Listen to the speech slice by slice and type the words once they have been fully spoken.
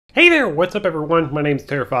Hey there, what's up everyone? My name's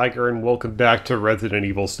Terrifier and welcome back to Resident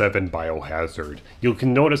Evil 7 Biohazard. You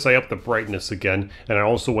can notice I upped the brightness again, and I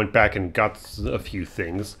also went back and got a few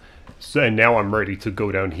things. So, and now I'm ready to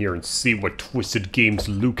go down here and see what Twisted Games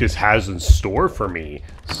Lucas has in store for me.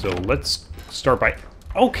 So let's start by...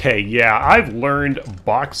 Okay, yeah, I've learned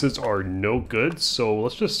boxes are no good, so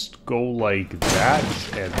let's just go like that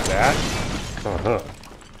and that. Uh-huh.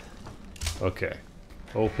 Okay.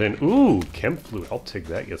 Open. Ooh, chem fluid. I'll take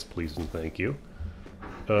that. Yes, please and thank you.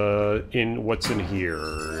 What's in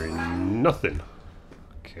here? Nothing.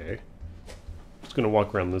 Okay. Just gonna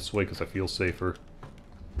walk around this way because I feel safer.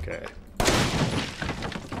 Okay.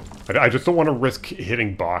 I just don't want to risk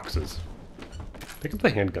hitting boxes. Pick up the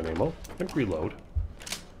handgun ammo and reload.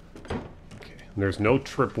 Okay. And there's no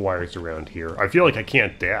tripwires around here. I feel like I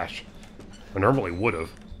can't dash. I normally would have.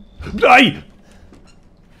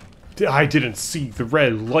 I didn't see the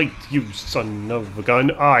red light, you son of a gun.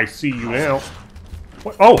 I see you now.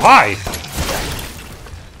 What? Oh, hi!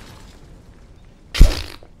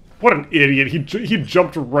 What an idiot. He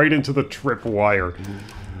jumped right into the tripwire.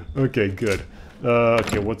 Okay, good.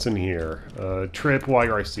 Okay, what's in here?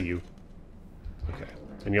 Tripwire, I see you. Okay.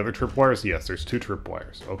 Any other tripwires? Yes, there's 2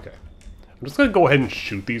 tripwires. Okay. I'm just gonna go ahead and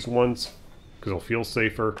shoot these ones, because it'll feel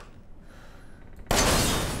safer. Okay,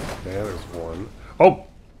 there's one. Oh!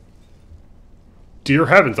 Dear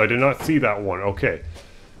heavens, I did not see that one. Okay.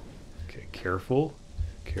 Okay, careful.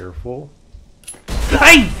 Careful.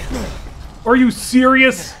 Hey! Are you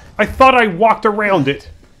serious? I thought I walked around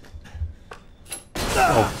it.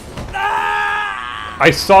 Oh.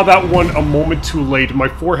 I saw that one a moment too late. My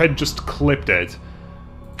forehead just clipped it.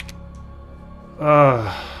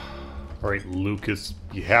 Alright, Lucas,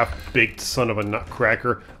 you half-baked son of a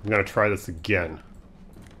nutcracker. I'm gonna try this again.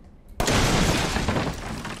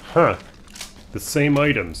 Huh. The same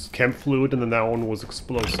items, chem fluid, and then that one was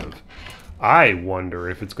explosive. I wonder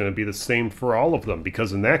if it's going to be the same for all of them,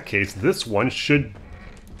 because in that case, this one should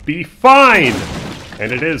be fine!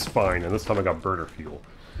 And it is fine, and this time I got burner fuel.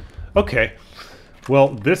 Okay. Well,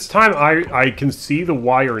 this time I can see the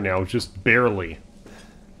wire now, just barely.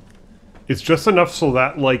 It's just enough so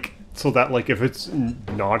that, if it's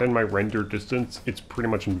not in my render distance, it's pretty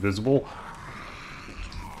much invisible.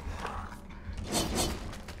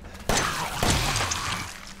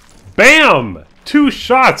 Bam! 2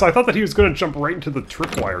 shots! I thought that he was going to jump right into the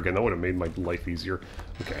tripwire again. That would have made my life easier.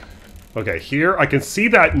 Okay. Okay, here. I can see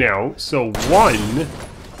that now. So 1...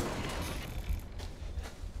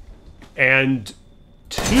 and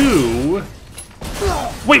 2...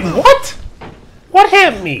 Wait, what? What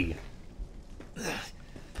hit me?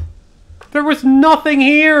 There was nothing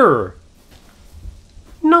here!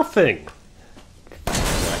 Nothing.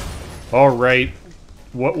 Alright.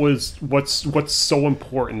 What's so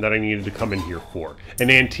important that I needed to come in here for? An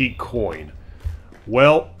antique coin.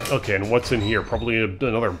 Well, okay, and what's in here? Probably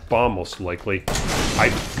another bomb, most likely. I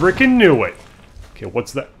frickin' knew it! Okay,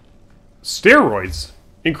 what's that? Steroids!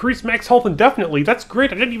 Increase max health indefinitely! That's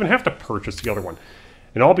great! I didn't even have to purchase the other one.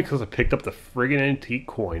 And all because I picked up the friggin' antique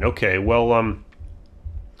coin. Okay, well,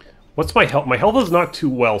 what's my health? My health is not too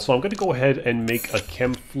well, so I'm gonna go ahead and make a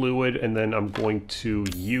chem fluid, and then I'm going to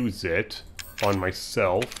use it on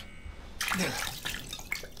myself.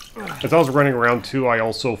 As I was running around too, I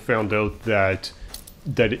also found out that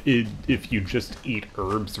if you just eat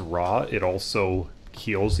herbs raw, it also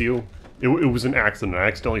heals you. It was an accident. I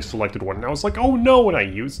accidentally selected one, and I was like, "Oh no!" And I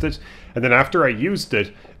used it. And then after I used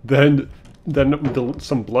it, then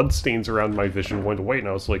some blood stains around my vision went away, and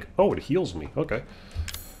I was like, "Oh, it heals me." Okay.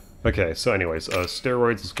 Okay. So, anyways,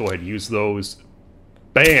 steroids. Let's go ahead and use those.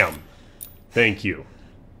 Bam. Thank you.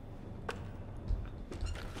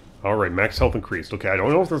 Alright, max health increased. Okay, I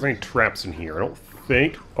don't know if there's any traps in here. I don't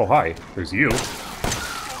think... Oh, hi. There's you.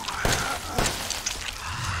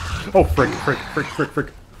 Oh, frick.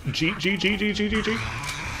 G.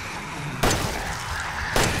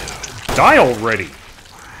 Die already!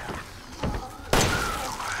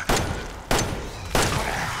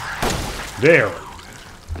 There.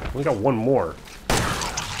 We got one more.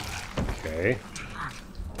 Okay.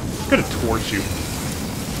 I'm gonna torch you.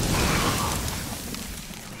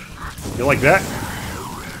 You like that?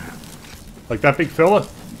 Like that, big fella?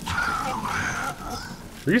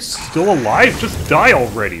 Are you still alive? Just die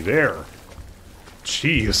already. There.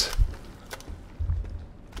 Jeez.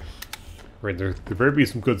 Right, there better be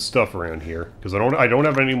some good stuff around here, because I don't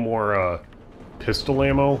have any more pistol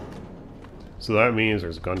ammo. So that means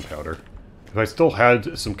there's gunpowder. If I still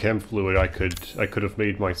had some chem fluid, I could have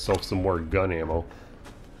made myself some more gun ammo.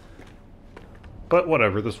 But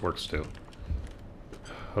whatever, this works too.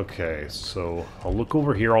 Okay, so I'll look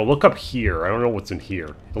over here. I'll look up here. I don't know what's in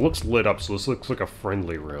here. It looks lit up, so this looks like a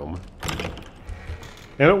friendly room.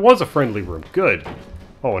 And it was a friendly room. Good.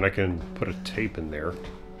 Oh, and I can put a tape in there.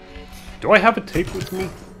 Do I have a tape with me?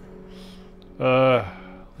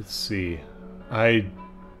 Let's see. I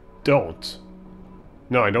don't.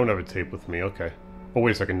 No, I don't have a tape with me. Okay. Oh,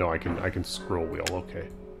 wait a second. No, I can scroll wheel. Okay.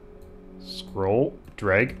 Scroll.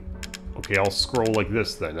 Drag. Okay, I'll scroll like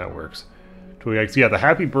this then. That works. Yeah, the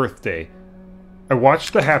happy birthday. I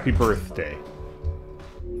watched the happy birthday.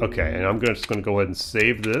 Okay, and I'm just gonna go ahead and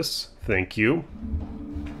save this. Thank you.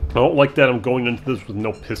 I don't like that I'm going into this with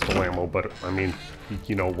no pistol ammo, but I mean,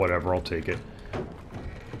 you know, whatever, I'll take it.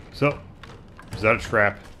 So, is that a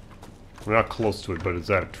trap? I'm not close to it, but is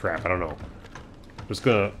that a trap? I don't know. I'm just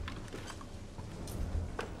gonna...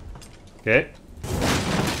 Okay.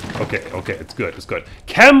 Okay, it's good, it's good.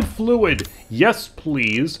 Chem fluid! Yes,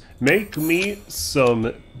 please. Make me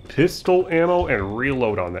some pistol ammo and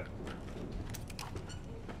reload on that.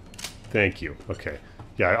 Thank you. Okay.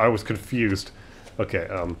 Yeah, I was confused. Okay,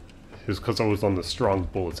 it was because I was on the strong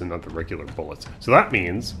bullets and not the regular bullets. So that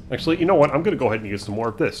means... Actually, you know what? I'm going to go ahead and use some more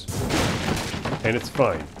of this. And it's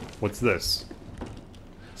fine. What's this?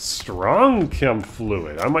 Strong chem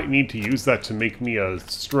fluid. I might need to use that to make me a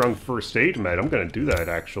strong first aid med. I'm going to do that,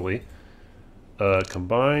 actually.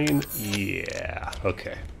 Combine... Yeah.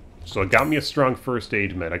 Okay. So it got me a strong first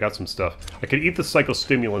aid med. I got some stuff. I could eat the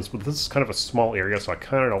psychostimulants, but this is kind of a small area, so I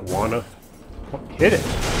kind of don't want to... Hit it!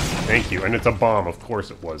 Thank you. And it's a bomb. Of course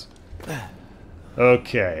it was.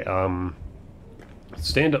 Okay,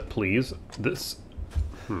 stand up, please. This...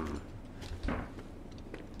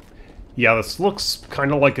 Yeah, this looks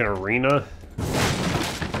kind of like an arena.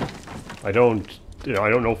 I don't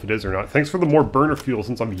know if it is or not. Thanks for the more burner fuel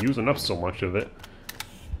since I'm using up so much of it.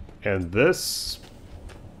 And this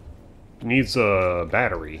needs a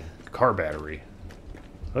battery, car battery.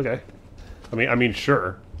 Okay. I mean,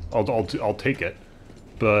 sure. I'll take it.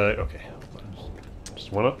 But okay.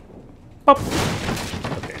 Just wanna. Up.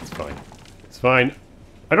 Okay, it's fine. It's fine.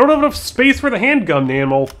 I don't have enough space for the handgun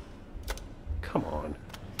ammo. Come on.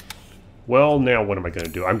 Well, now what am I going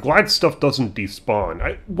to do? I'm glad stuff doesn't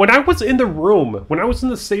despawn. When I was in the room, when I was in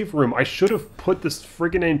the save room, I should have put this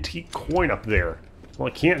friggin' antique coin up there. Well,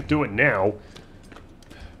 I can't do it now.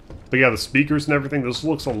 But yeah, the speakers and everything, this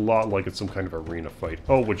looks a lot like it's some kind of arena fight.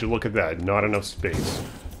 Oh, would you look at that? Not enough space.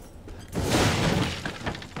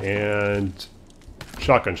 And...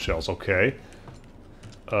 shotgun shells, okay.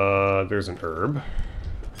 There's an herb.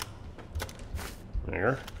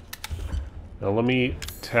 There. Now let me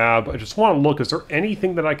tab. I just want to look. Is there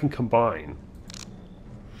anything that I can combine?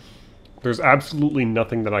 There's absolutely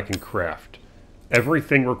nothing that I can craft.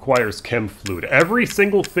 Everything requires chem fluid. Every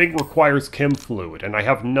single thing requires chem fluid, and I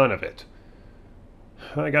have none of it.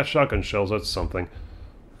 I got shotgun shells. That's something.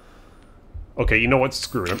 Okay, you know what?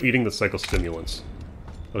 Screw it. I'm eating the psychostimulants.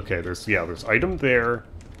 Okay, there's item there.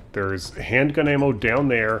 There's handgun ammo down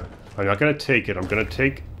there. I'm not going to take it. I'm going to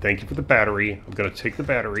take... Thank you for the battery. I'm going to take the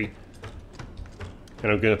battery.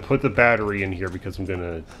 And I'm going to put the battery in here because I'm going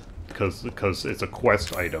to... Because it's a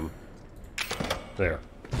quest item. There.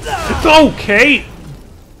 It's okay!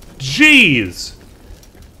 Jeez!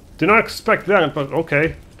 Did not expect that, but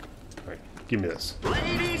okay. Alright, give me this.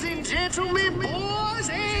 Ladies and gentlemen, boys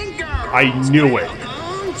and girls, I knew it.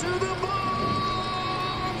 welcome to the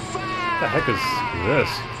bonfire. What the heck is this?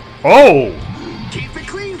 Oh! Keep it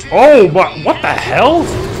clean, Jim. Oh, but what the hell?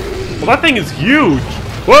 Well, that thing is huge.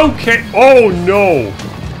 Okay. Oh no.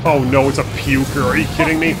 Oh no, it's a puker. Are you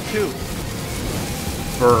kidding me?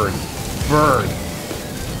 Burn. Burn.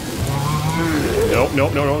 No.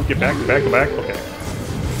 Get back. Okay.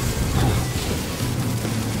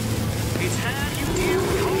 It's how you deal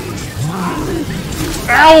with homeless.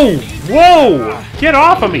 Ow! Whoa! Get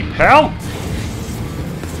off of me, pal!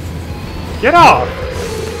 Get off!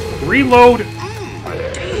 Reload.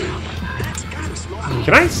 That's kind of smart.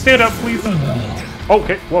 Can I stand up, please?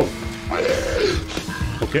 Okay. Whoa.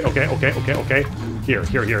 Okay. Here.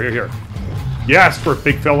 Yes, for a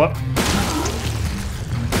big fella.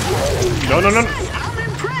 No. I'm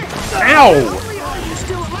impressed. Ow! Not only are you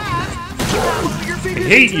still alive, your I fingers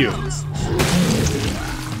hate and you. toes.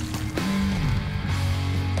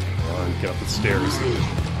 Come on, get up the stairs.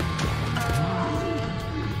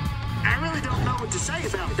 I really don't know what to say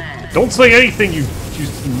about that. Don't say anything, you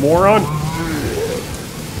moron!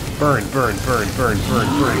 Burn.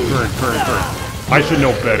 I should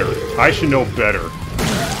know better.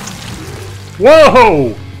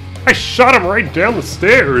 Whoa! I shot him right down the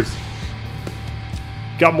stairs.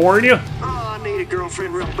 Got more in you? Oh, I need a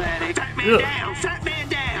girlfriend real bad. Fat man Ugh. down. Fat man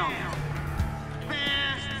down.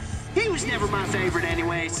 was never my favorite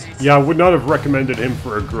anyways. Yeah, I would not have recommended him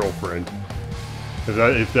for a girlfriend.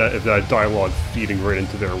 If that dialogue feeding right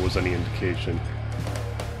into there was any indication.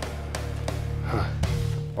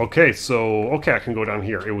 Okay, so I can go down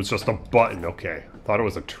here. It was just a button. Okay, thought it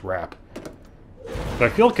was a trap. But I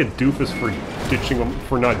feel like a doofus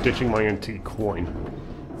for not ditching my antique coin.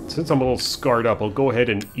 Since I'm a little scarred up, I'll go ahead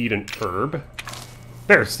and eat an herb.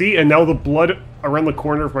 There, see? And now the blood around the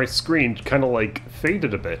corner of my screen kind of like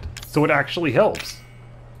faded a bit. So it actually helps.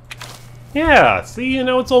 Yeah, see? And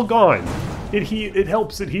now it's all gone. It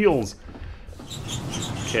helps, it heals.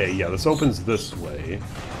 Okay, yeah, this opens this way.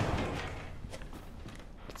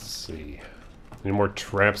 Let's see. Any more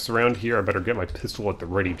traps around here? I better get my pistol at the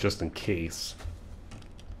ready just in case.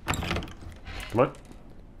 Come on.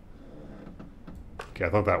 Okay, I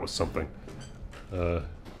thought that was something. I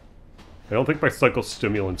don't think my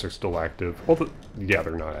psychostimulants are still active. Well, yeah,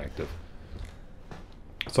 they're not active.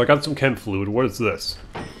 So I got some chem fluid. What is this?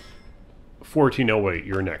 1408,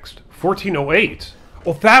 you're next. 1408?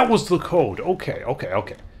 Oh, that was the code. Okay, okay,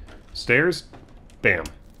 okay. Stairs. Bam.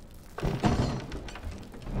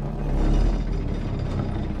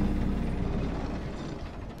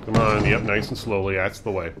 Come on, yep, nice and slowly. That's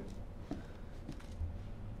the way.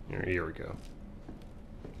 Here we go.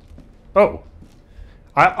 Oh!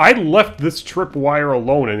 I left this tripwire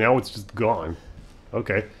alone and now it's just gone.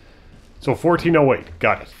 Okay. So 1408.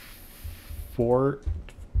 Got it.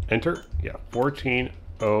 Enter? Yeah.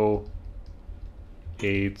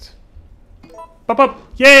 1408. Up, up!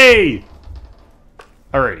 Yay!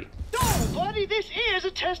 Alrighty. No, buddy, this is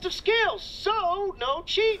a test of skills, so no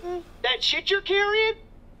cheating. That shit you're carrying,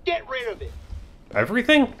 get rid of it.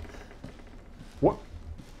 Everything? What?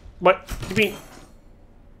 You mean...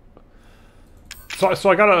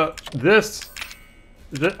 So I got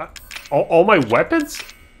all my weapons?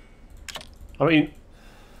 I mean,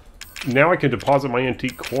 now I can deposit my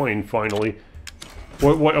antique coin, finally.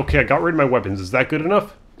 What, okay, I got rid of my weapons. Is that good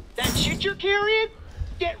enough? That shit you're carrying,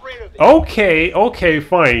 get rid of it. Okay,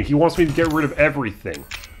 fine. He wants me to get rid of everything.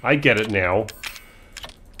 I get it now.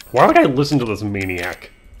 Why would I listen to this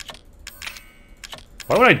maniac?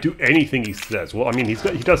 Why would I do anything he says? Well, I mean, he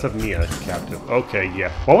does have me as captive. Okay,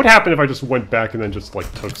 yeah. What would happen if I just went back and then just,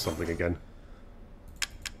 like, took something again?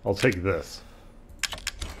 I'll take this.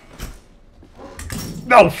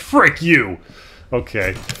 No, frick you!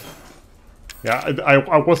 Okay. Yeah,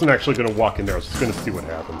 I wasn't actually going to walk in there. I was just going to see what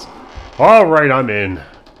happens. Alright, I'm in.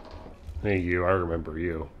 Hey, you. I remember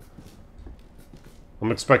you.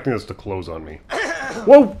 I'm expecting this to close on me.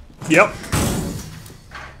 Whoa! Yep.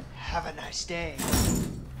 Have a nice day.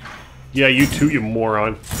 Yeah, you too, you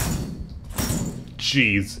moron.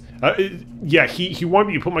 Jeez. Yeah, he wanted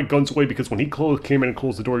me to put my guns away because when he came in and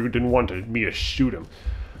closed the door, he didn't want me to shoot him.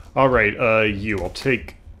 Alright, I'll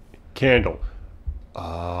take Candle.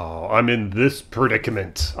 Oh, I'm in this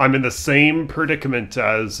predicament. I'm in the same predicament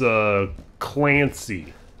as,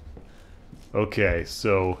 Clancy. Okay,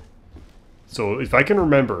 so if I can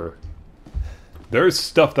remember, there's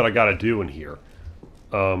stuff that I gotta do in here.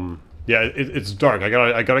 Yeah, it's dark.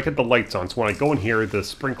 I gotta get the lights on. So when I go in here, the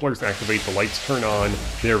sprinklers activate, the lights turn on.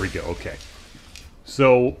 There we go, okay.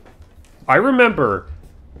 So, I remember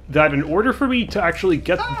that in order for me to actually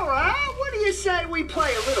get... Alright, what do you say we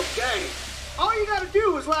play a little game? All you gotta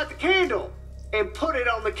do is light the candle and put it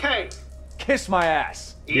on the cake. Kiss my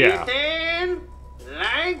ass. Yeah. Ethan,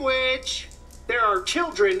 language. There are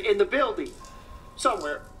children in the building.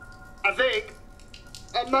 Somewhere. I think.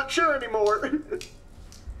 I'm not sure anymore.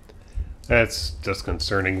 That's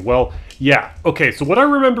disconcerting. Well, yeah. Okay, so what I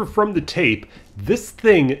remember from the tape, this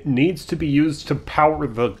thing needs to be used to power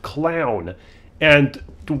the clown. And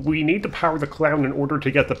we need to power the clown in order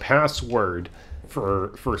to get the password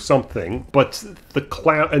for something. But the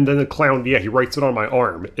clown, and then the clown, yeah, he writes it on my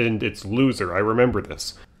arm, and it's loser. I remember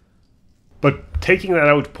this. But taking that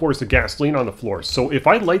out pours the gasoline on the floor. So if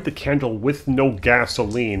I light the candle with no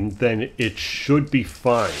gasoline, then it should be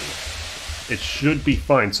fine. It should be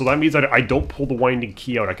fine. So that means that I don't pull the winding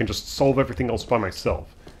key out. I can just solve everything else by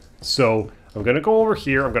myself. So I'm going to go over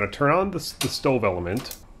here. I'm going to turn on the stove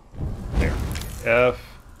element. There. F.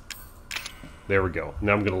 There we go.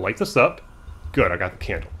 Now I'm going to light this up. Good, I got the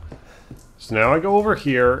candle. So now I go over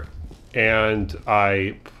here and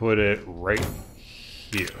I put it right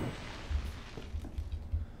here.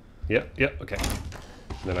 Yep, okay.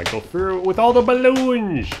 Then I go through with all the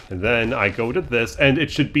balloons. And then I go to this, and it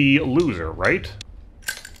should be loser, right?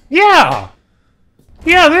 Yeah!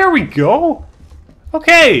 Yeah, there we go!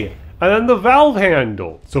 Okay, and then the valve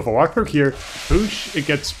handle. So if I walk through here, boosh, it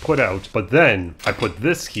gets put out. But then I put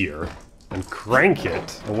this here and crank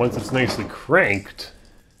it. And once it's nicely cranked,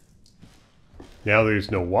 Now there's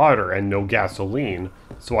no water and no gasoline,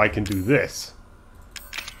 so I can do this.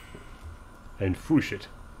 And foosh it.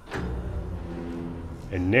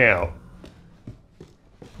 And now...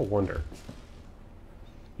 I wonder.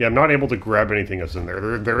 Yeah, I'm not able to grab anything that's in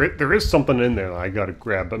there. There is something in there that I gotta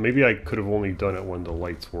grab, but maybe I could have only done it when the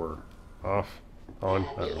lights were off. On.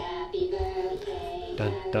 I don't know.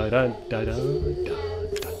 Dun, dun, dun, dun, dun,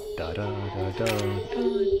 dun, dun, dun, dun,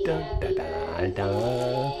 dun, dun,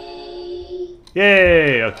 dun.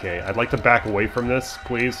 Yay! Okay, I'd like to back away from this,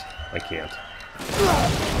 please. I can't.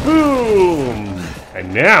 Boom!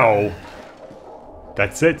 And now...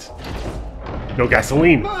 That's it. No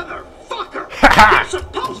gasoline. Motherfucker! Ha! You're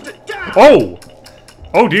supposed to die! Oh!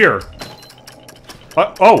 Oh dear.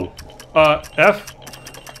 F.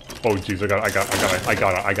 Oh jeez, I got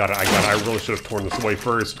it. I really should have torn this away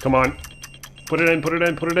first. Come on. Put it in.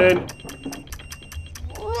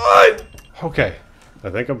 Run! Okay. I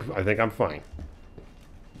think I'm fine.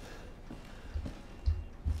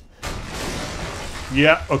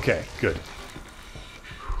 Yeah, okay, good.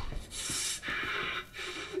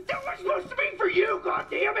 That was supposed to be for you,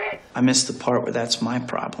 goddammit! I missed the part where that's my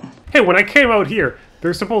problem. Hey, when I came out here,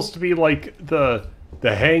 there's supposed to be like the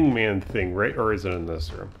hangman thing, right? Or is it in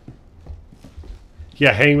this room?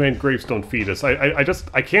 Yeah, hangman gravestone fetus.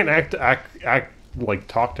 I can't act like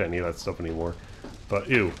talk to any of that stuff anymore. But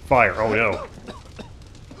ew, fire! Oh no!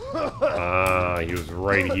 Ah, he was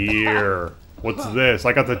right here. What's this?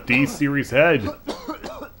 I got the D series head.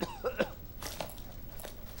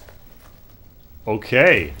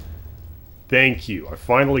 Okay. Thank you. I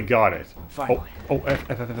finally got it. Finally. F.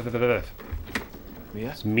 Mia?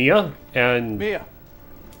 It's Mia and Mia!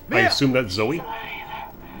 I Mia! assume that's Zoe.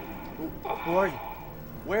 Who are you?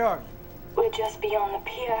 Where are you? We're just beyond the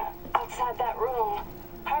pier, outside that room.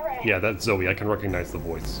 Hurry! Yeah, that's Zoe. I can recognize the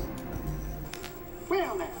voice.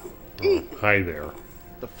 Well now, Oh, hi there.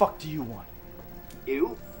 The fuck do you want?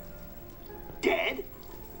 you? Dead?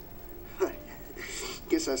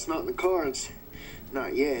 Guess that's not in the cards.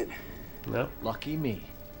 Not yet. No. Lucky me.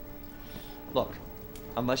 Look,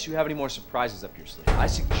 unless you have any more surprises up your sleeve, I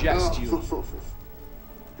suggest you...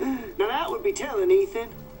 Now that would be telling, Ethan.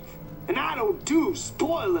 And I don't do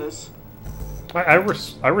spoilers. I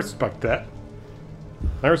respect that.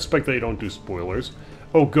 I respect that you don't do spoilers.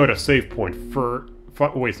 Oh, good, a save point for...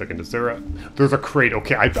 Wait a second, is there a... There's a crate.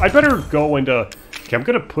 Okay, I better go into... Okay, I'm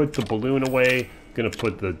gonna put the balloon away. I'm gonna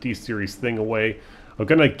put the D-Series thing away. I'm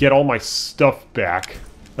gonna get all my stuff back.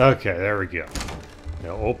 Okay, there we go.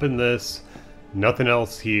 Now open this. Nothing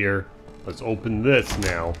else here. Let's open this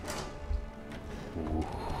now.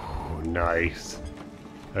 Ooh, nice.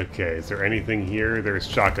 Okay, is there anything here? There's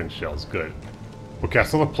shotgun shells. Good. Okay, I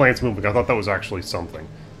saw the plants moving. I thought that was actually something.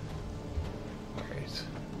 Alright.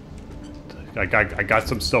 I got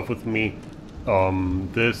some stuff with me.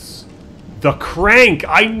 The crank!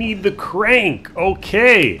 I need the crank!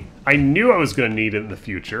 Okay! I knew I was gonna need it in the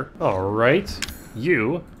future. Alright.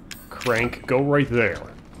 You, crank, go right there.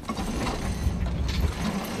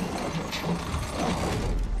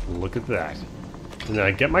 Look at that. And then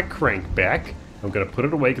I get my crank back. I'm gonna put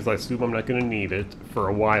it away because I assume I'm not gonna need it for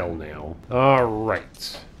a while now.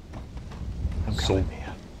 Alright. I'm coming,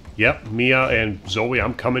 Mia. Yep, Mia and Zoe,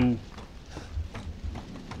 I'm coming.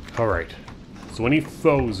 Alright. So any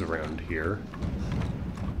foes around here?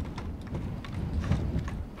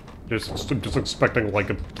 Just expecting like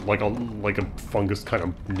a fungus kind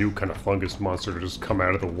of new kind of fungus monster to just come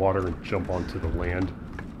out of the water and jump onto the land.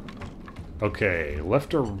 Okay,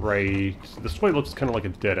 left or right? This way looks kind of like a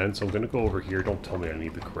dead end, so I'm gonna go over here. Don't tell me I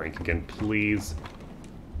need the crank again, please.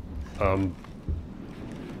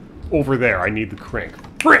 Over there, I need the crank.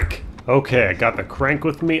 Frick! Okay, I got the crank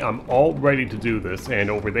with me. I'm all ready to do this. And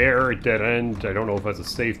over there, a dead end. I don't know if that's a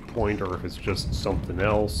save point or if it's just something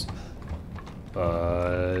else.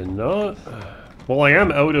 No. Well, I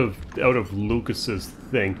am out of Lucas's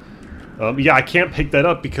thing. Yeah, I can't pick that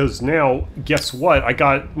up because now, guess what? I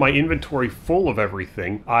got my inventory full of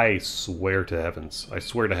everything. I swear to heavens. I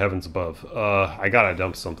swear to heavens above. I gotta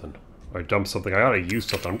dump something. I dump something. I gotta use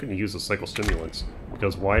something. I'm gonna use the psychostimulants.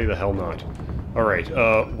 Because why the hell not? Alright,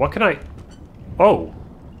 what can I... Oh!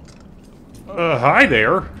 Hi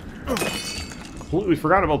there! Completely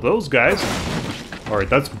forgot about those guys. Alright,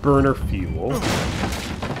 that's burner fuel.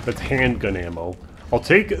 That's handgun ammo. I'll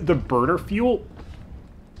take the burner fuel,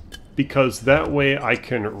 because that way I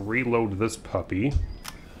can reload this puppy.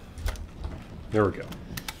 There we go.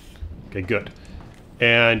 Okay, good.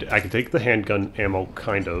 And I can take the handgun ammo,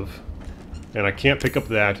 kind of. And I can't pick up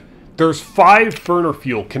that. There's 5 burner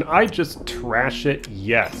fuel. Can I just trash it?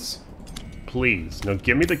 Yes. Please. Now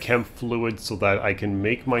give me the chem fluid so that I can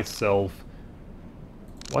make myself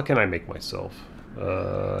What can I make myself?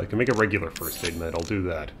 I can make a regular first aid med. I'll do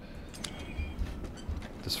that.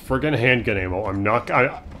 This friggin' handgun ammo. I'm not...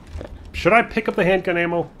 should I pick up the handgun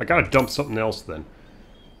ammo? I gotta dump something else then.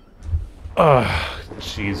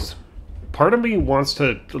 Jeez. Part of me wants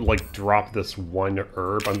to, like, drop this one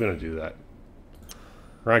herb. I'm gonna do that.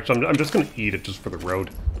 Or actually, I'm just gonna eat it just for the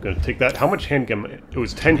road. I'm gonna take that. How much handgun... It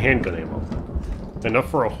was 10 handgun ammo. Enough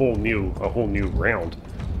for a whole new round.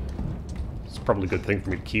 It's probably a good thing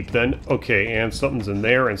for me to keep then. Okay, and something's in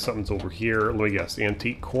there, and something's over here. Let me guess.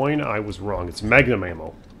 Antique coin? I was wrong. It's Magnum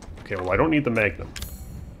ammo. Okay, well, I don't need the Magnum.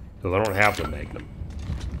 Because I don't have the Magnum.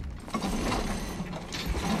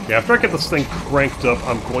 Yeah, after I get this thing cranked up,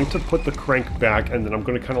 I'm going to put the crank back, and then I'm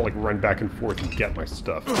going to kind of like run back and forth and get my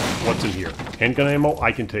stuff. What's in here? Handgun ammo?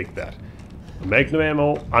 I can take that. Magnum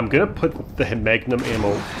ammo? I'm going to put the Magnum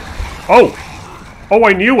ammo... Oh! Oh,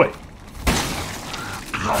 I knew it!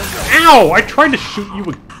 Ow! I tried to shoot you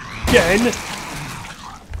again!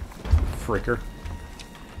 Fricker.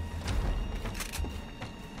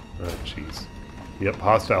 Oh, jeez. Yep,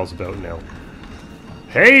 hostiles about now.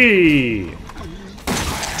 Hey!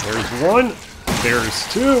 There's one.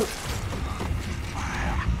 There's two.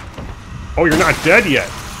 Oh, you're not dead yet.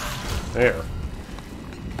 There.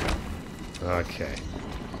 Okay.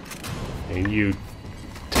 And you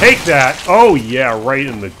take that. Oh yeah, right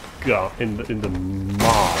in the in the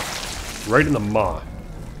maw. Right in the maw.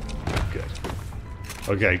 Good.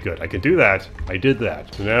 Okay, good. I can do that. I did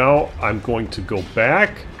that. Now I'm going to go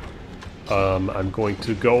back. I'm going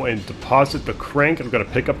to go and deposit the crank. I'm going to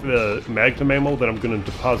pick up the Magnum ammo. Then I'm going to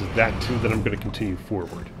deposit that too. Then I'm going to continue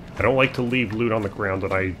forward. I don't like to leave loot on the ground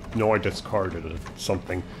that I know I discarded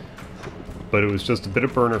something. But it was just a bit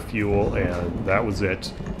of burner fuel, and that was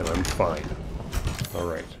it. And I'm fine.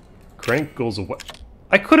 Alright. Crank goes away.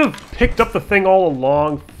 I could have picked up the thing all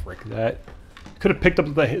along. Frick that. Could have picked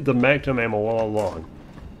up the Magnum ammo all along.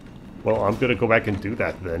 Well, I'm going to go back and do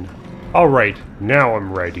that then. Alright, now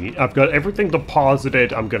I'm ready. I've got everything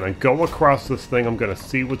deposited. I'm gonna go across this thing. I'm gonna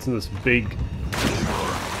see what's in this big...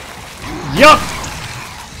 Yup!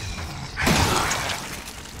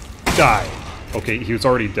 Die. Okay, he was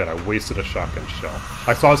already dead. I wasted a shotgun shell.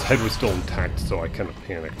 I saw his head was still intact, so I kind of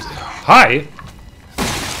panicked. Hi!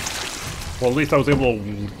 Well, at least I was able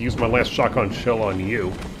to use my last shotgun shell on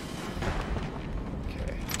you.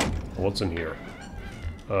 Okay. What's in here?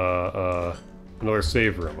 Another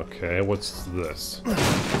save room. Okay, what's this?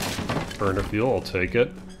 Burner fuel, I'll take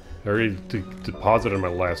it. I already deposited my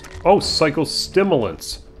last... Oh,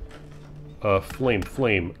 psychostimulants!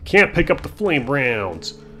 Flame. Can't pick up the flame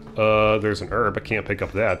rounds! There's an herb, I can't pick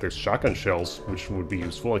up that. There's shotgun shells, which would be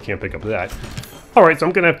useful. I can't pick up that. Alright, so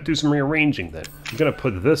I'm gonna have to do some rearranging then. I'm gonna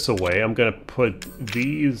put this away. I'm gonna put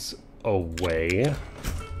these away.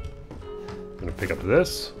 I'm gonna pick up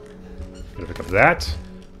this. I'm gonna pick up that.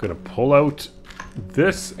 I'm gonna pull out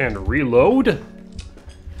this and reload.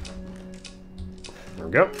 There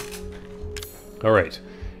we go. All right,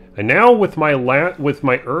 and now with my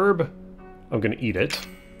herb, I'm gonna eat it.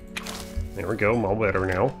 There we go. I'm all better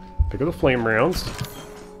now. Pick up the flame rounds.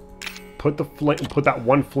 Put that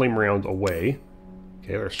one flame round away.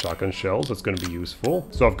 Okay, there's shotgun shells. That's gonna be useful.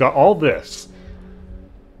 So I've got all this.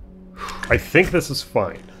 I think this is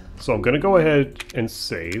fine. So I'm going to go ahead and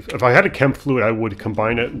save. If I had a chem fluid, I would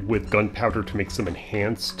combine it with gunpowder to make some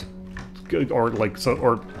enhanced... Or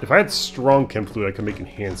if I had strong chem fluid, I could make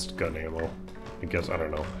enhanced gun ammo. I guess, I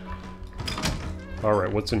don't know.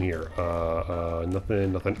 Alright, what's in here?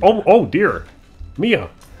 Nothing. Oh dear!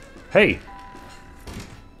 Mia! Hey!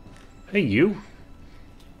 Hey, you!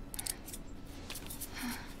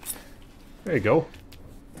 There you go.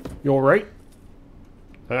 You alright?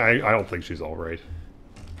 I don't think she's alright.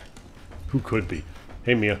 Who could be?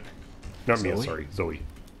 Hey, Mia. Not Zoe? Mia, sorry. Zoe.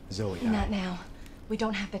 Zoe. Not now. We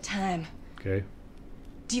don't have the time. Okay.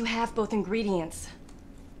 Do you have both ingredients?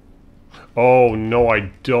 Oh, no,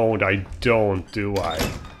 I don't, do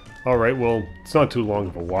I? Alright, well, it's not too long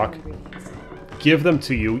of a walk. Give them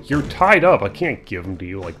to you. You're tied up. I can't give them to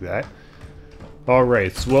you like that.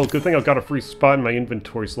 Alright, so, well, good thing I've got a free spot in my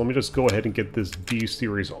inventory, so let me just go ahead and get this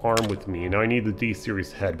D-Series arm with me. Now I need the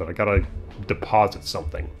D-Series head, but I gotta deposit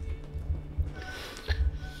something.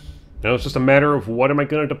 Now it's just a matter of what am I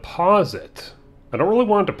going to deposit. I don't really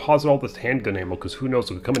want to deposit all this handgun ammo because who knows,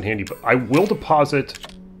 it could come in handy, but I will deposit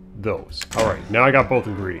those. Alright, now I got both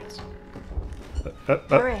ingredients.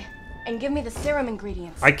 Hurry, and give me the serum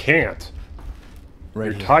ingredients. I can't. Right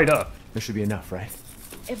You're here. tied up. There should be enough, right?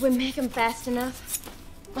 If we make him fast enough,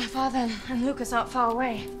 my father and Lucas aren't far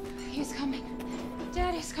away. He's coming.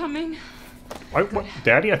 Daddy's coming. What?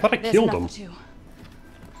 Daddy? I thought I There's killed him. enough too.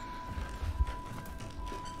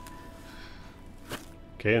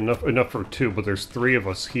 Okay, enough for 2, but there's 3 of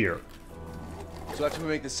us here. So after we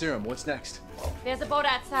make the serum, what's next? There's a boat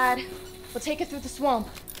outside. We'll take it through the swamp.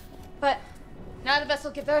 But neither of us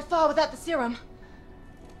will get very far without the serum.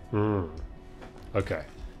 Okay.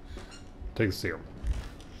 Take the serum.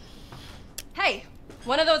 Hey,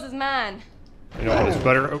 one of those is mine. You know what is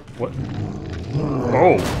better? What?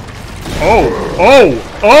 Oh! Oh! Oh!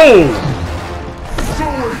 Oh!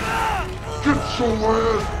 Get your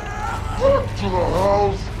ass back to the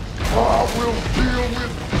house. I will deal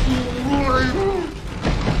with you later.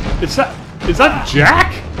 Is that Jack?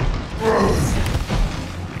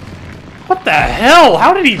 What the hell?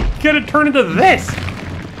 How did he get it turned into this?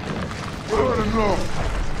 Bad enough.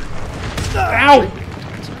 Ow!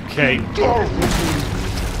 Okay.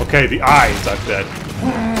 Okay, the eyes, I bet.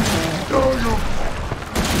 Now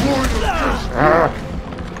you're going to get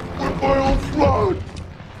with my own blood.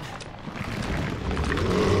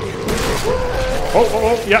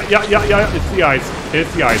 Oh, yeah, it's the eyes.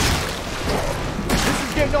 It's the eyes. This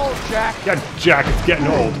is getting old, Jack. Yeah, Jack, it's getting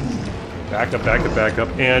old. Back up, back up, back up.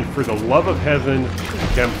 And for the love of heaven,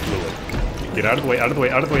 chem fluid. Get out of the way, out of the way,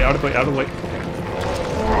 out of the way, out of the way, out of the way.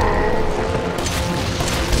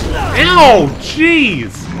 Ow!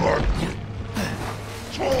 Jeez!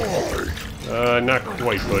 Not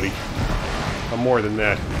quite, buddy. I'm more than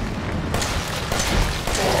that.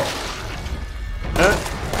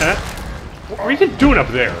 What are you doing up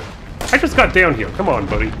there? I just got down here. Come on,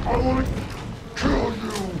 buddy. I want to kill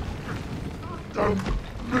you. And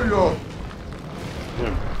Mia.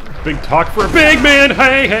 Yeah, big talk for a big man.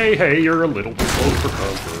 Hey, hey, hey, you're a little too close for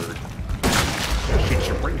comfort. I'll shoot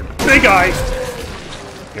you right in your big eye.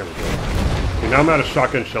 There we go. Okay, now I'm out of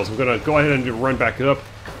shotgun shells. I'm gonna go ahead and run back up.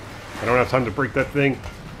 I don't have time to break that thing.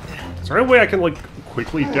 Is there any way I can, like,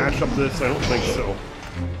 quickly dash up this? I don't think so.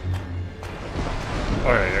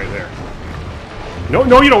 Alright, right there. No,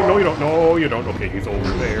 no, you don't. No, you don't. No, you don't. Okay, he's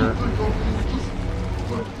over there.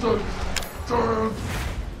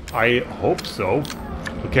 I hope so.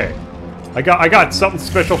 Okay. I got something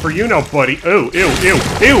special for you now, buddy. Ew, ew, ew,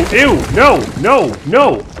 ew, ew. No, no,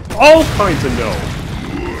 no. All kinds of no.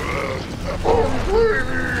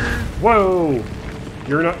 Whoa.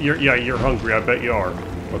 You're hungry. I bet you are.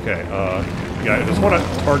 Okay, yeah, I just want to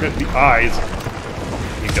target the eyes.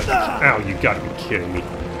 Ow, you gotta be kidding me.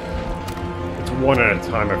 It's one at a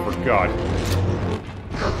time, I forgot.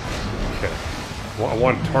 Okay. Well, I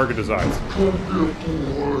want to target his eyes.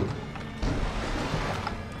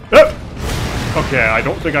 Okay, I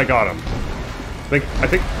don't think I got him. I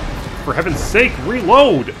think, for heaven's sake,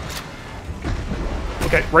 reload!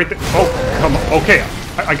 Okay, right there. Oh, come on. Okay,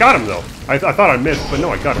 I got him, though. I thought I missed, but no,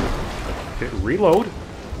 I got him. Okay, reload.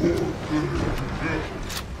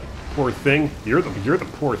 Poor thing. You're the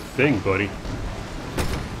poor thing, buddy.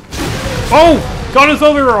 Oh! Got his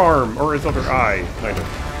other arm! Or his other eye, kind of.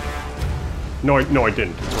 No, I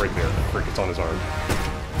didn't. It's right there. Frick, it's on his arm.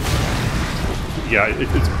 Yeah,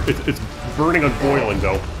 it's burning and boiling,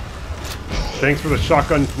 though. Thanks for the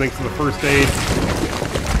shotgun. Thanks for the first aid.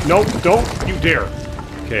 Nope, don't you dare.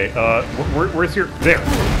 Okay, where's your... There!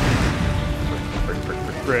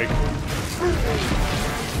 Frick.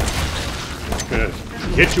 Gonna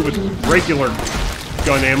hit you with regular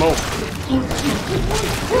gun ammo.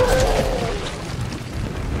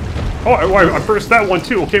 Oh, I burst that one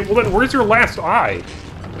too. Okay, well then, where's your last eye?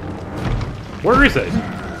 Where is it?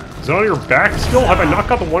 Is it on your back still? Have I not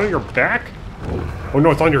got the one on your back? Oh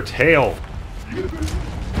no, it's on your tail.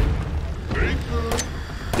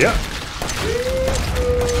 Yeah.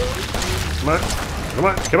 Come on. Come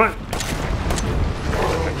on. Come on.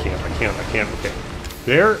 I can't. Okay.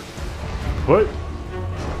 There. Put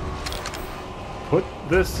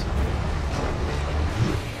this.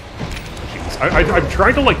 Jeez. I'm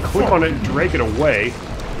trying to, like, click on it and drag it away.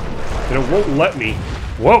 And it won't let me.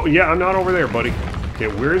 Whoa, yeah, I'm not over there, buddy. Okay,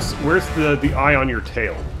 where's the eye on your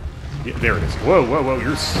tail? Yeah, there it is. Whoa, whoa, whoa,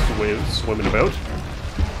 you're swimming about.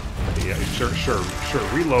 Yeah, sure.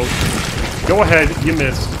 Reload. Go ahead, you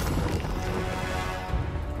missed.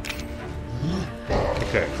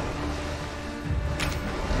 Okay.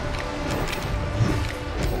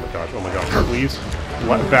 Oh my gosh, please.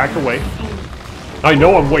 Back away. I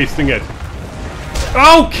know I'm wasting it.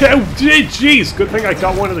 Okay, jeez, good thing I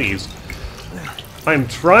got one of these. I'm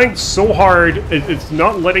trying so hard, it's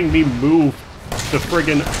not letting me move the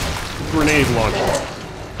friggin' grenade launcher.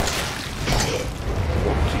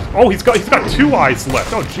 Oh, he's got 2 eyes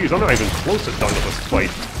left. Oh, jeez, I'm not even close to done with this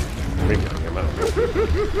fight. Maybe I am out.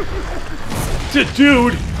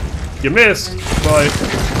 Dude, you missed, but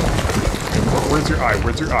where's your eye?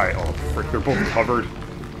 Where's your eye? Oh, frick, they're both covered.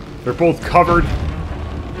 They're both covered.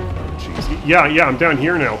 Oh, jeez, Yeah, I'm down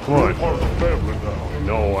here now. Come on. Part of the family now.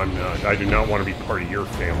 No, I'm not. I do not want to be part of your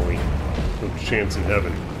family. No chance in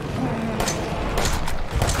heaven.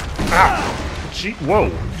 Ah! Gee, whoa.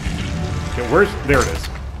 Okay, where's... There it is.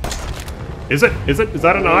 Is it? Is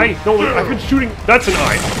that an eye? No, I've been shooting... That's an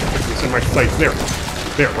eye. It's in my sights. There.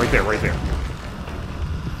 There, right there, right there.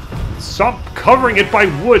 Stop covering it by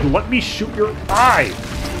wood. Let me shoot your eye.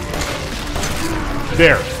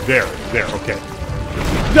 There, okay.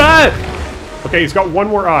 Ah! Okay, he's got one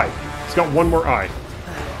more eye. He's got one more eye.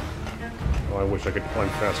 Oh, I wish I could climb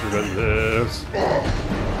faster than this.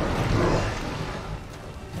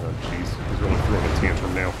 Oh, jeez. He's really throwing a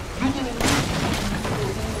tantrum now.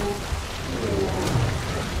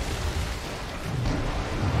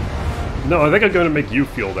 No, I think I'm going to make you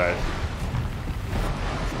feel that.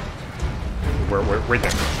 Where, right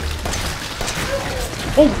there.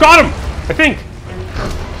 Oh, got him! I think!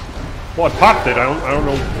 Well, I popped it. I don't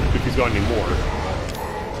know if he's got any more.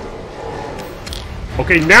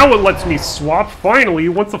 Okay, now it lets me swap, finally,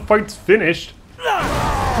 once the fight's finished.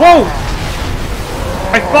 Whoa!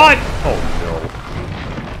 I thought... Oh, no.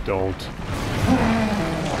 Don't.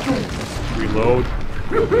 Reload.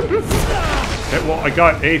 Okay, well, I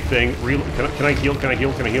got a thing. Can I heal? Can I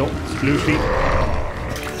heal? Can I heal? Splooshy.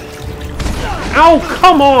 Ow,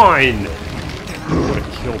 come on! Would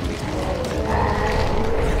have killed me.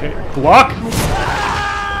 Okay, block.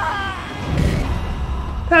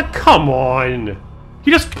 Come on! He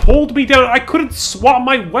just pulled me down. I couldn't swap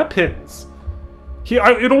my weapons.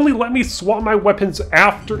 It only let me swap my weapons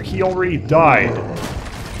after he already died.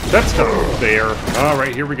 That's not fair. All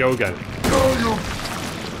right, here we go again.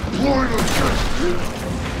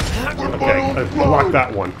 Okay, block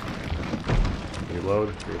that one.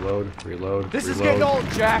 Reload. This is getting old,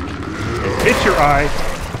 Jack. Hit your eye.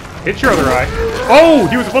 Hit your other eye. Oh,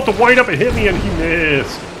 he was about to wind up and hit me and he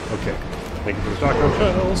missed. Okay, thank you for the shotgun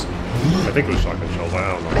shells. I think it was shotgun shells. I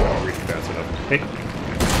don't know. I'll read it fast enough. Hey,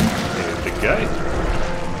 big guy.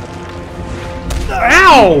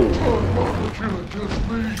 Ow!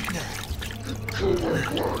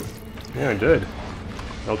 Yeah, I did.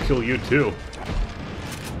 I'll kill you too.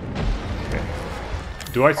 Okay.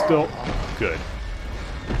 Do I still... Good.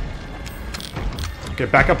 Okay,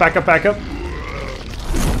 back up.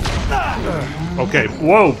 Okay,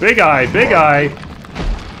 whoa, big eye.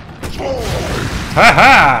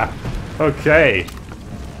 Ha-ha! Okay.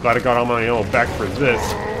 Glad I got on my own back for this.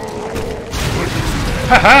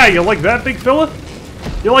 Ha-ha! You like that, big fella?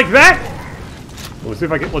 You like that? Let's see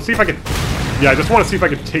if I can... Yeah, I just want to see if I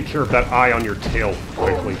can take care of that eye on your tail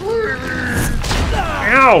quickly.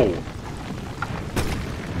 Ow!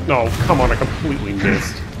 No, come on, I completely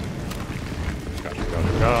missed.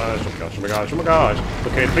 Oh my gosh.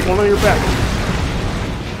 Okay, take one on your back.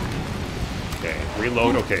 Okay,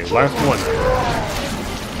 reload. Okay, last one.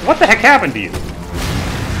 What the heck happened to you?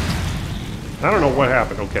 I don't know what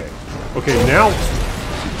happened. Okay. Okay, now...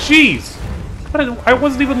 Jeez! I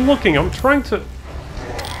wasn't even looking. I'm trying to...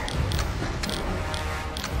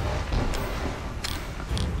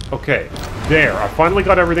 Okay, there. I finally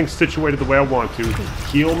got everything situated the way I want to.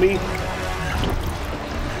 Heal me.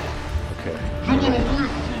 Okay.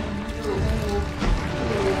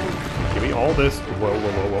 Give me all this. Whoa.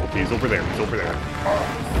 Okay, he's over there. Okay.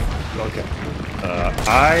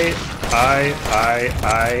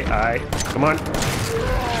 Come on.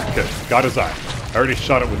 Okay, got his eye. I already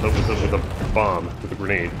shot it with a bomb, with a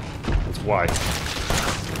grenade. That's why.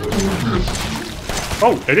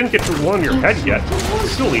 Oh, I didn't get to one on your head yet.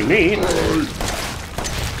 Silly me.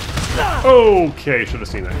 Okay, should have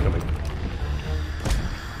seen that coming.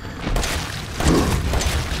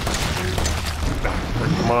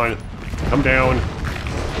 Come on. Come down.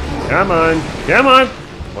 Come on.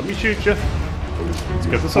 Let me shoot you. Let's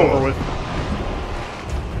get this over with.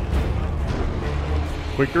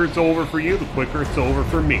 The quicker it's over for you, the quicker it's over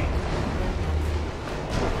for me.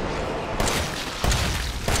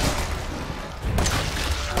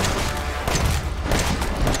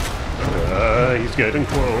 He's getting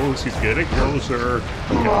close. He's getting closer.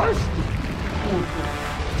 Okay.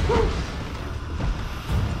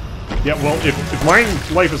 Yeah, well, if my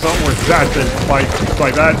life is not worth that, then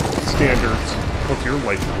by that standards, what's your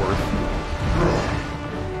life worth?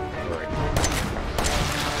 Alright.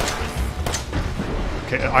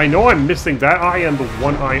 Okay, I know I'm missing that eye and the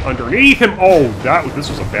one eye underneath him. Oh, this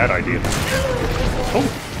was a bad idea. Oh,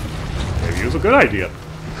 maybe it was a good idea.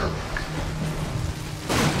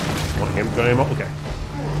 Okay.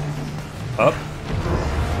 Up.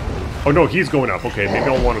 Oh no, he's going up. Okay, maybe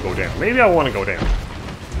I'll want to go down.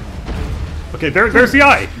 Okay, there's the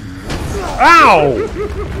eye. Ow!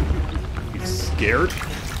 He's scared.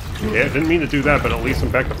 Yeah, didn't mean to do that, but at least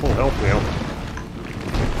I'm back to full health now.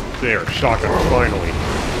 There, shotgun, finally.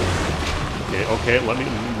 Okay, let me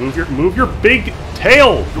move your big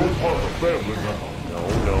tail!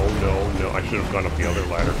 No, I should have gone up the other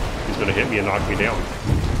ladder. He's gonna hit me and knock me down.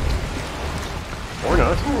 Or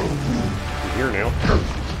not. I'm here now.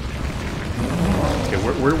 Okay,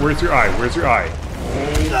 where's your eye? Where's your eye?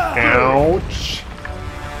 Ouch!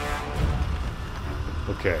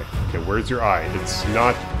 Okay, where's your eye? It's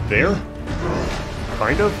not there?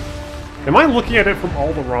 Kind of? Am I looking at it from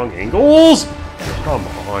all the wrong angles? Come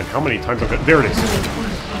on, how many times I've got... There it is!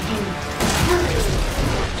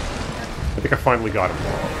 I think I finally got him.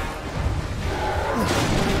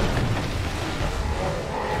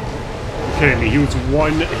 You're kidding me, he was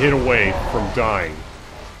one hit away from dying.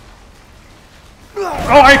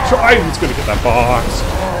 Oh, I was gonna get that box!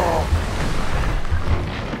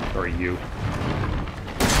 Or you.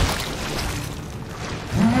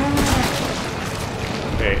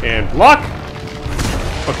 Okay, and block!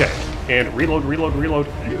 Okay, and reload.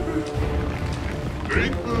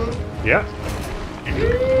 Yeah.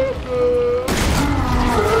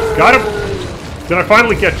 Got him! Did I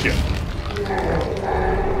finally get you?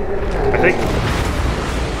 I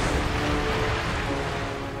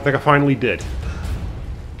think I finally did.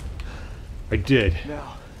 I did.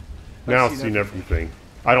 Now I've seen everything.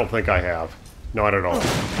 I don't think I have. Not at all.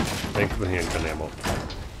 Thanks for the handgun ammo.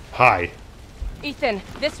 Hi. Ethan,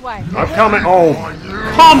 this way. I'm coming. Oh,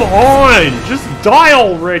 come on! Just die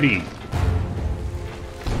already!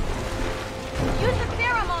 Use the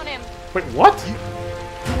serum on him. Wait, what?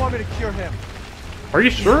 You want me to cure him? Are you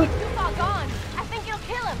sure? Too far gone. I think you'll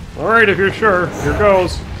kill him. Alright, if you're sure. Here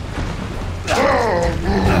goes.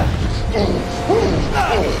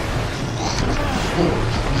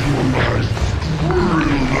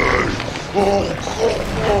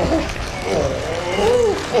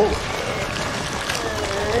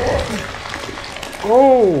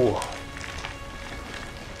 Oh!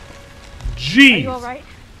 Jeez! Are you alright?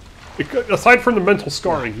 Aside from the mental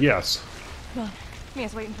scarring, yes. Come on.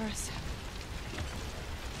 Mia's waiting for us.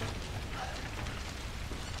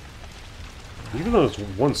 Even though it's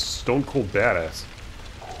one stone cold badass.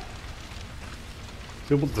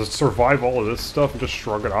 He's able to survive all of this stuff and just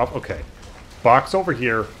shrug it off. Okay. Box over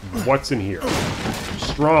here. What's in here?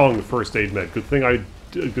 Strong first aid med. Good thing I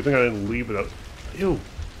didn't leave it up. Ew.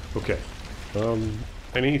 Okay.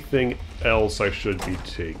 Anything else I should be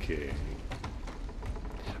taking?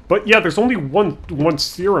 But yeah, there's only one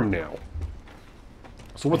serum now.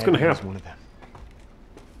 So what's gonna happen? One of them.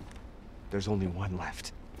 There's only one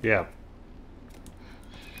left. Yeah.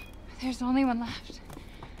 There's only one left.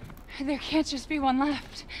 There can't just be one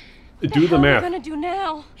left. Do the math. What are we gonna do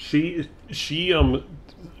now?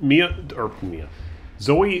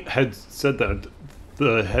 Zoe had said that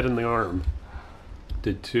the head and the arm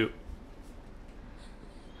did too.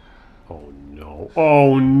 Oh no.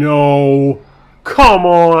 Oh no. Come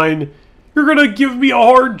on. You're gonna give me a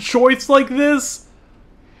hard choice like this?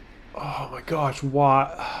 Oh my gosh,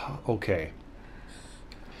 why? Okay.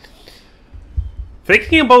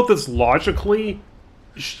 Thinking about this logically,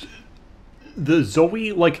 the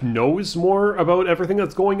Zoe, like, knows more about everything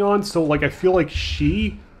that's going on, so, like, I feel like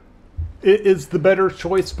she is the better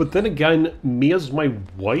choice, but then again, Mia's my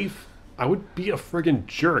wife. I would be a friggin'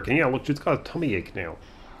 jerk. And yeah, look, she's got a tummy ache now.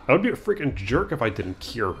 I would be a friggin' jerk if I didn't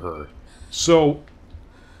cure her. So,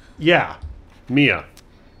 yeah, Mia.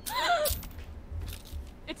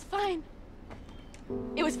 It's fine.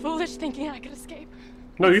 It was foolish thinking I could escape.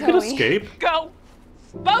 No, you can Zoe. escape. Go!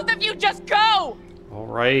 Both of you just go!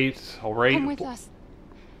 Alright, alright. Come with us.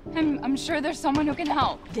 I'm sure there's someone who can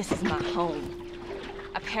help. This is my home.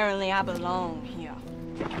 Apparently I belong here.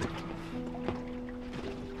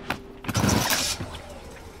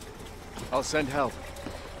 I'll send help.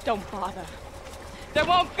 Don't bother. There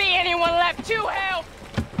won't be anyone left to help!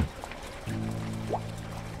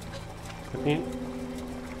 I mean,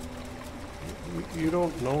 you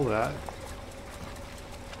don't know that.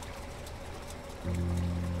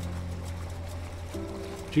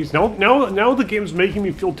 Jeez, now the game's making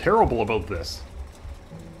me feel terrible about this.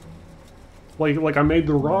 Like I made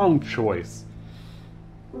the wrong choice.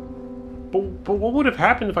 But what would have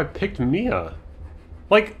happened if I picked Mia?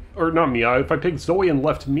 Like, or not Mia, if I picked Zoe and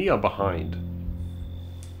left Mia behind?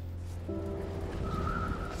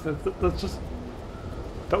 That's just...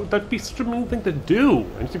 That'd be such a mean thing to do,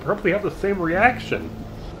 and she'd probably have the same reaction.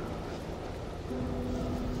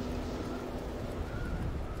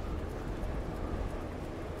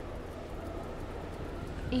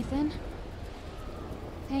 Ethan?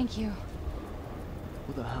 Thank you.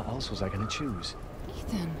 Who the hell else was I gonna choose?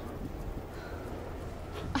 Ethan.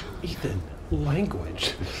 Ethan,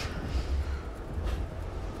 language.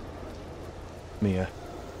 Mia,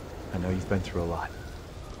 I know you've been through a lot.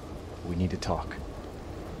 We need to talk.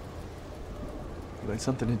 You had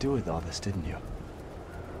something to do with all this, didn't you?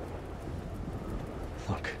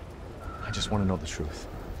 Look, I just want to know the truth.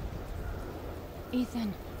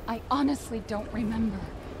 Ethan, I honestly don't remember.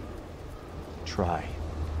 Try.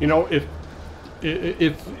 You know, if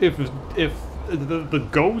the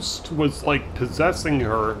ghost was like possessing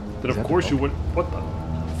her, then of course you would. What the?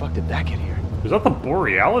 How the fuck did that get here? Is that the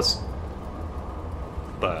Borealis?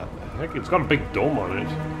 What the heck? It's got a big dome on it.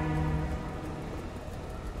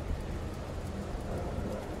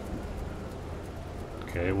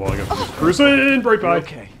 Okay, well I guess we're just cruising right by.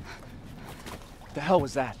 Okay. The hell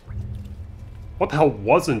was that? What the hell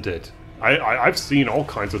wasn't it? I've seen all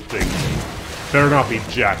kinds of things. Better not be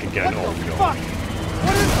Jack again. Oh no. Fuck!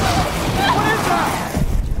 What is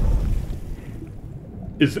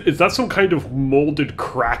that? Is that some kind of molded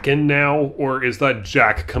kraken now, or is that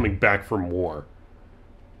Jack coming back for more?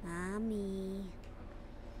 Mommy.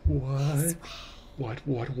 What? What?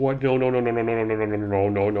 No.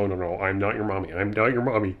 I'm not your mommy. I'm not your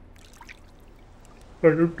mommy. I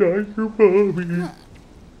am not your mommy.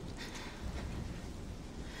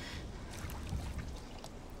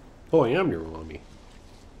 Oh, I am your mommy.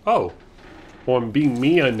 Oh. Oh, I'm being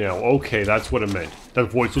Mia now. Okay, that's what it meant. That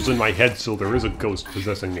voice was in my head, so there is a ghost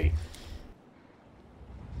possessing me.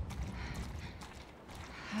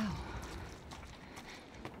 How?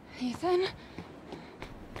 Ethan?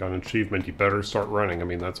 Got an achievement, you better start running. I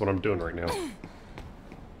mean, that's what I'm doing right now.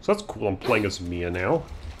 So that's cool, I'm playing as Mia now.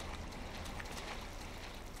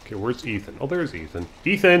 Okay, where's Ethan? Oh, there's Ethan.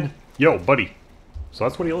 Ethan! Yo, buddy. So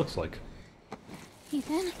that's what he looks like.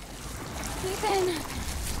 Ethan? Ethan!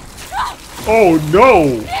 Oh, no!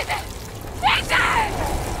 Ethan! Ethan!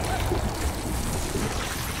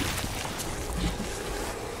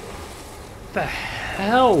 The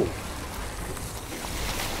hell?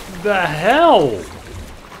 The hell?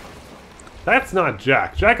 That's not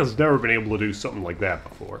Jack. Jack has never been able to do something like that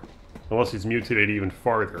before. Unless he's mutated even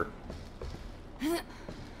farther.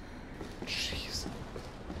 Jeez.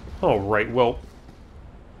 Alright, well...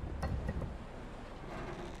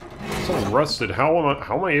 It's all rusted. How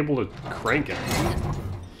am I able to crank it?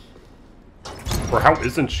 Or how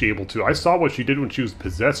isn't she able to? I saw what she did when she was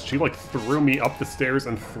possessed. She, like, threw me up the stairs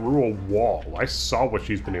and through a wall. I saw what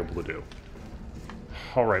she's been able to do.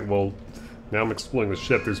 Alright, well... Now I'm exploring the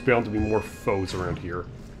ship. There's bound to be more foes around here.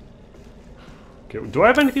 Okay, do I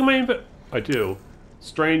have anything in my inventory? I do.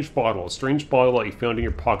 Strange bottle. A strange bottle that you found in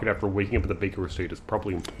your pocket after waking up at the Baker estate is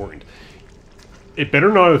probably important. It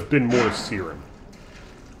better not have been more serum.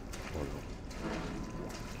 Oh,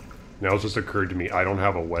 no. Now it's just occurred to me, I don't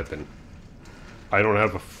have a weapon. I don't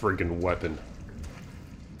have a friggin' weapon.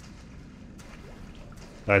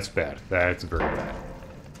 That's bad. That's very bad.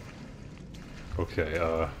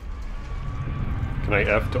 Okay, can I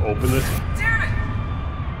F to open this? Damn it!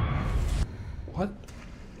 What?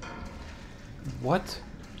 What?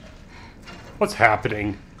 What's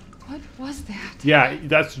happening? What was that? Yeah,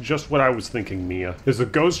 that's just what I was thinking, Mia. Is a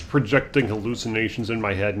ghost projecting hallucinations in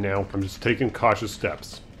my head now? I'm just taking cautious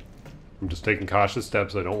steps. I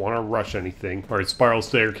don't want to rush anything. Alright, spiral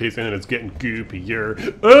staircase, and it's getting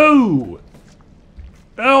goopier. Oh!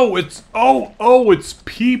 Oh, it's... Oh, it's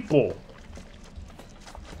people!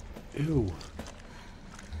 Ew.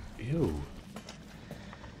 Ew.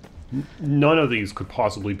 None of these could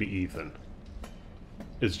possibly be Ethan.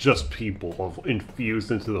 It's just people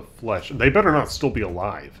infused into the flesh. They better not still be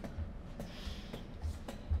alive.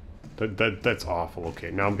 That's awful.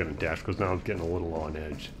 Okay, now I'm gonna dash because now I'm getting a little on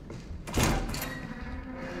edge.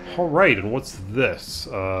 Alright, and what's this?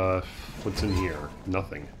 What's in here?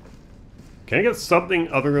 Nothing. Can I get something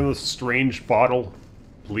other than the strange bottle?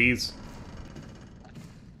 Please?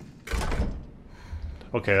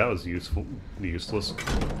 Okay, that was useless.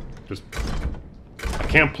 Just... I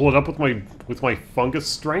can't pull it up with my fungus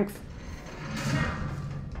strength?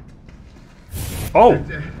 Oh!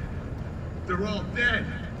 They're dead. They're all dead.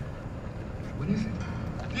 What is it?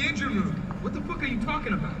 The engine room. What the fuck are you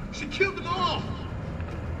talking about? She killed them all!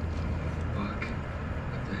 Fuck.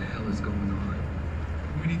 What the hell is going on?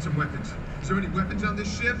 We need some weapons. Is there any weapons on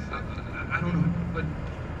this ship? I don't know, but...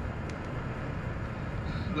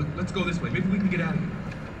 Look, let's go this way. Maybe we can get out of here.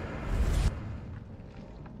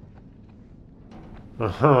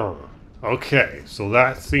 Uh-huh. Okay, so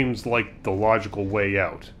that seems like the logical way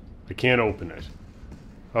out. I can't open it.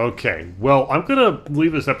 Okay, well, I'm gonna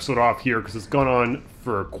leave this episode off here because it's gone on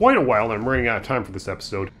for quite a while and I'm running out of time for this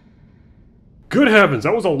episode. Good heavens,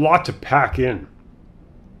 that was a lot to pack in.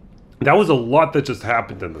 That was a lot that just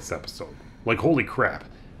happened in this episode. Like, holy crap.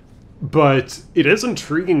 But it is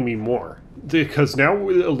intriguing me more. Because now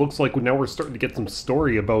it looks like now we're starting to get some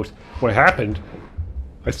story about what happened.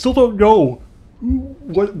 I still don't know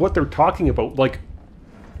what they're talking about. Like,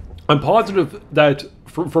 I'm positive that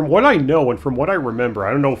from what I know and from what I remember,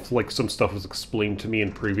 I don't know if like some stuff was explained to me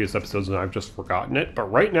in previous episodes and I've just forgotten it,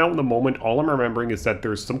 but right now in the moment, all I'm remembering is that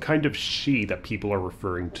there's some kind of she that people are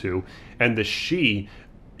referring to, and the she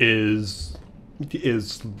is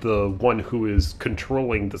the one who is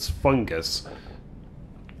controlling this fungus.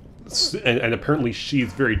 And apparently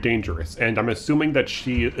she's very dangerous, and I'm assuming that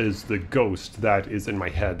she is the ghost that is in my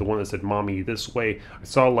head, the one that said "Mommy, this way." I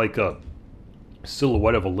saw like a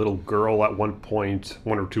silhouette of a little girl at one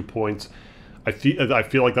or 2 points. I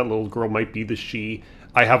feel like that little girl might be the she.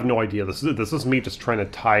 I have no idea. This is me just trying to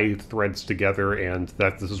tie threads together, and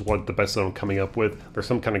this is what the best that I'm coming up with. There's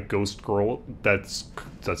some kind of ghost girl that's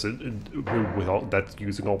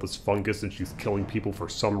using all this fungus, and she's killing people for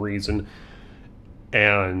some reason.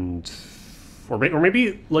 And or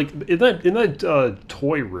maybe like in that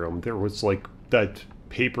toy room there was like that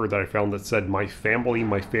paper that I found that said my family,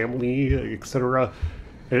 etc.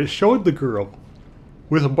 And it showed the girl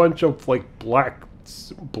with a bunch of like black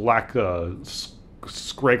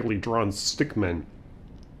scraggly drawn stickmen,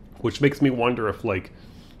 which makes me wonder if like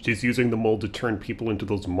she's using the mold to turn people into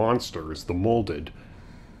those monsters, the molded,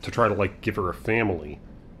 to try to like give her a family.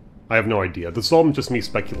 I have no idea. This is all just me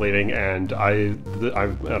speculating, and I'm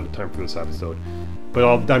out of time for this episode. But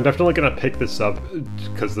I'm definitely going to pick this up,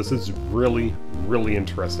 because this is really, really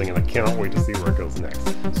interesting, and I cannot wait to see where it goes next.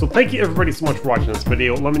 So thank you everybody so much for watching this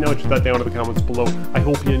video. Let me know what you thought down in the comments below. I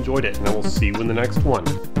hope you enjoyed it, and I will see you in the next one.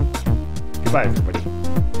 Goodbye,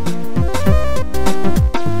 everybody.